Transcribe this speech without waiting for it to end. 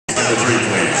Number 3,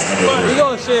 please. Number 3. Here you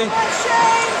go, Shane.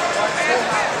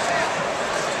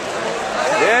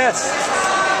 Yes.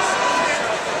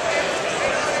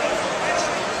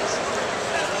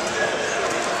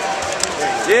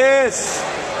 Yes.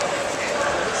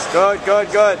 Good,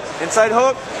 good, good. Inside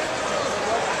hook.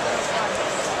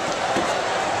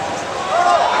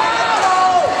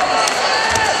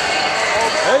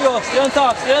 There you go. Stay on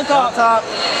top. Stay on top. Top.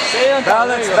 Stay on top.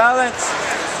 Balance, balance.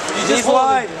 Knees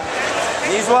wide.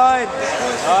 Knees wide.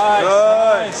 Nice.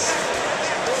 Good. Nice.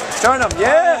 Turn them.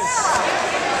 Yes.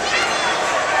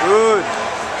 Good.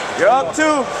 You're up 2.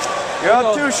 You're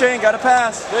up 2, Shane. Got to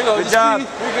pass. There you go. Good job.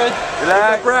 You're good.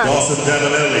 Relax. Boston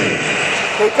Davinelli.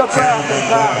 Take a breath.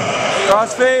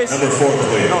 Cross face. Number 4,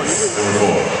 please. Number 4.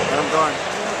 I'm gone.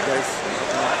 Guys.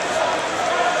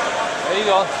 There you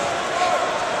go.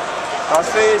 Cross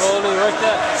face. Slowly work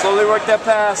that. Slowly work that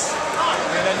pass.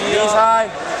 Bring that knee Knees up. high.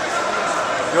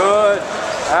 Good.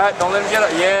 All right, don't let him get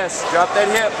up. Yes, drop that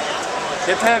hip.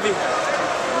 Hip heavy.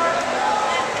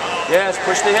 Yes,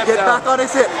 push the hip Get down. back on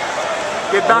his hip.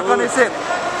 Get back on his hip.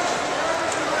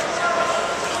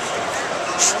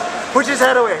 Push his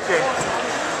head away, Shane.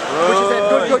 Push his head.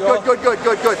 Good, good, good, good,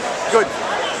 good, good, good.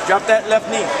 Drop that left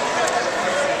knee.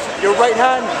 Your right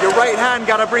hand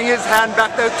gotta bring his hand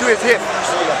back to his hip.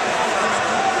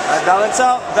 Balance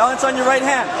out. Balance on your right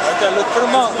hand. Right there. Look for the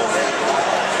mount.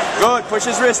 Good. Push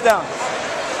his wrist down.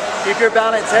 Keep your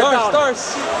balance, head down.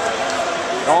 Stars.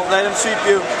 Don't let him sweep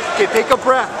you. Okay, take a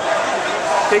breath.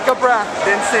 Take a breath,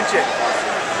 then cinch it.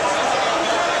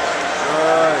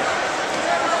 Good.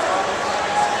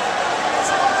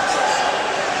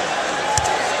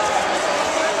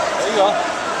 There you go.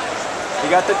 You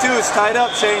got the 2s tied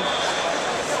up, Shane.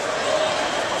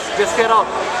 Just get up.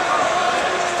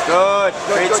 Good.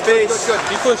 Great good, space. good, good,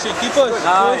 Keep pushing. Keep pushing.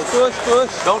 Nice. Push, push,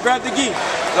 push. Don't grab the gi.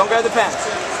 Don't grab the pants.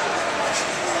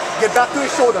 Get back to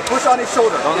his shoulder. Push on his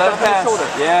shoulder. Don't Get let him back pass. to his shoulder.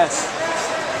 Yes.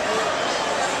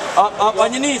 Up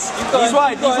on your knees. Going, Knees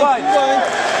wide. keep going, Knees wide. keep going.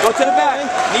 Go to the back.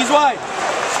 Knees wide.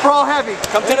 Sprawl heavy.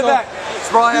 Come to There the you go. back.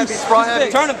 Sprawl heavy. Sprawl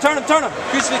heavy. Turn him. Turn him. Turn him.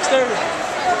 Crucifix there.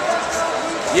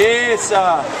 Yes.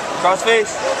 Cross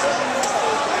face.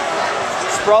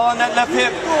 Sprawl on that left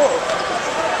hip. You're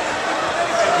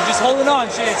just holding on,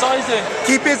 Shane. That's all he's doing.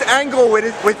 Keep his ankle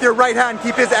with your right hand.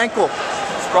 Keep his ankle.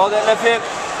 Sprawl that left hip.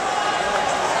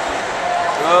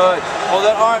 Good. Hold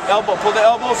that arm. Elbow. Pull the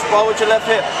elbow. Sprawl with your left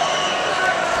hip.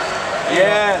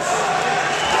 Yes.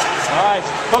 Nice.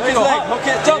 Hook There his you go. leg. Hook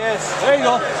it. Jump. Yes. There you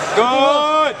go.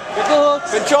 Good. Get the hooks.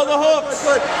 Control the hooks.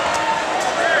 Good.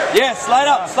 Yes. Slide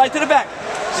out. Slide to the back.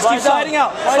 Just Slide keep sliding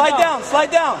down. out. Slide Slide down. down.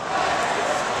 Slide down.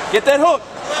 Get that hook.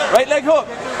 Right leg hook.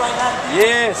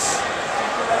 Yes.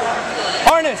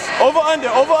 Harness. Over under.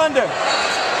 Over under.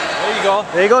 There you go.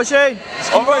 There you go, Shane.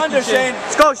 Keep Over working, under, Shane.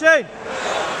 Let's go, Shane.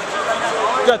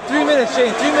 You got 3 minutes,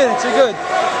 Shane. 3 minutes. You're good.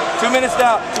 2 minutes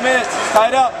down. 2 minutes.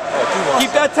 Tied up.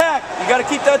 Keep that tack. You got to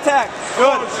keep that tack.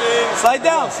 Good. Slide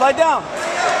down. Slide down.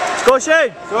 Let's go,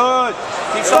 Shane. Good.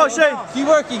 Keep Let's go, sliding Shane. down. Keep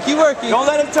working. Keep working. Don't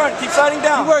let him turn. Keep sliding Keep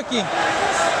down. working.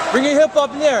 Bring your hip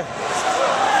up in the air.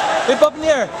 Hip up in the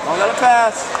air. Don't let him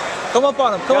pass. Come up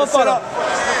on him. Come Gotta up on sit him. up.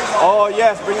 Oh,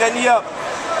 yes. Bring that knee up.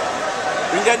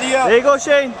 Bring that knee up. There you go,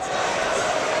 Shane.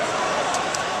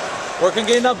 Work on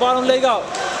getting that bottom leg out.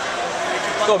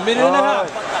 Go, minute and a half.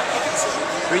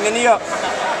 Bring the knee up.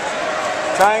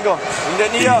 Triangle. Bring that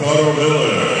knee up. Ricardo Miller.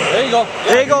 There you go.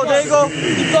 There you go, there you go.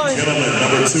 Keep going. Gentlemen,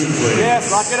 number 2, please.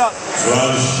 Yes, lock it up.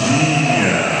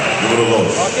 Rajinha. Give it a look.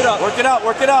 Lock it up. Work it out.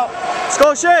 Work it out. Let's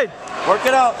go, Shane. Work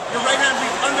it out. Your right hand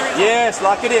reach under his Yes,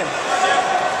 lock it in.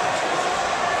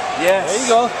 Yes. There you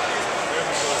go.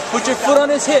 Put your foot on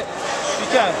his hip if you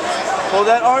can. Pull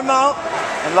that arm out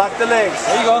and lock the legs.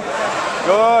 There you go.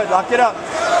 Good. Lock it up.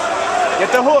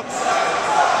 Get the hooks.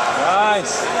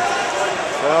 Nice.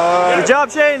 Good. Good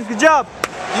job, Shane. Good job.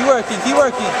 Keep working. Keep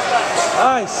working.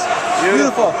 Nice.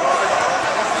 Beautiful.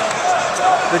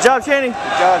 Good job, Shane.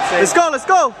 Good job, Shane. Let's go, let's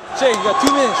go. Shane, you got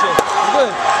 2 minutes, Shane. You're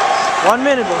good. 1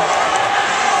 minute, bro.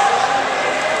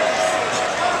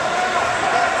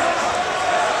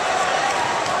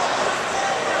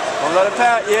 Don't let it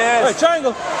pat. Yes. All right,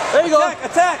 triangle. There you go. Attack.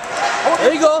 Attack.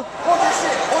 There you go. Hold your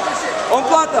shit. Hold your shit. On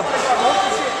plata.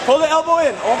 Pull the elbow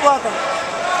in. On plata.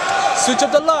 Switch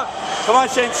up the lock. Come on,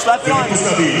 Shane. Slap it on.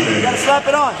 Filippo You gotta Stabile. slap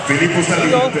it on. Filippo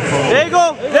Stabile. There you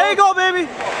go. There you go, baby.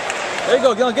 There you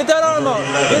go. Get that arm out.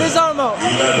 Get his arm out.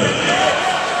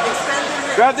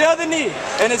 11. Grab the other knee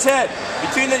and his head.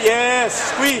 Between the,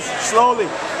 yes. Squeeze. Slowly.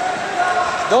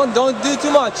 Don't do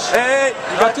too much. Hey,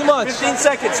 you Not too much. 15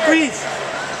 seconds. Squeeze.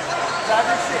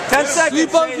 10 seconds.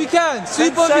 Sweep up if Shane. you can.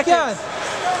 Sweep 10 up if you can.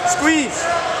 seconds. Squeeze.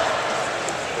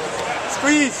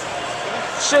 Squeeze.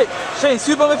 Shane,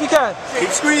 sweep him if you can. Keep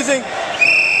squeezing.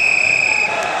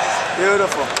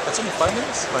 Beautiful. That's only 5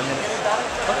 minutes? 5 minutes.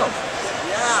 How come?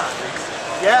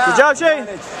 Yeah. Good job, Shane.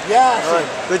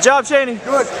 Yeah. Good job, Shane.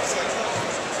 Good.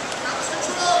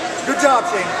 Good job,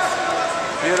 Shane.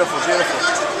 Beautiful, beautiful.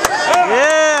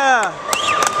 Yeah.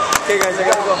 Okay, guys, I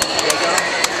gotta go.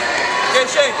 Okay,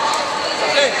 Shane.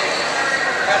 Shane.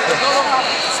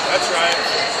 That's right.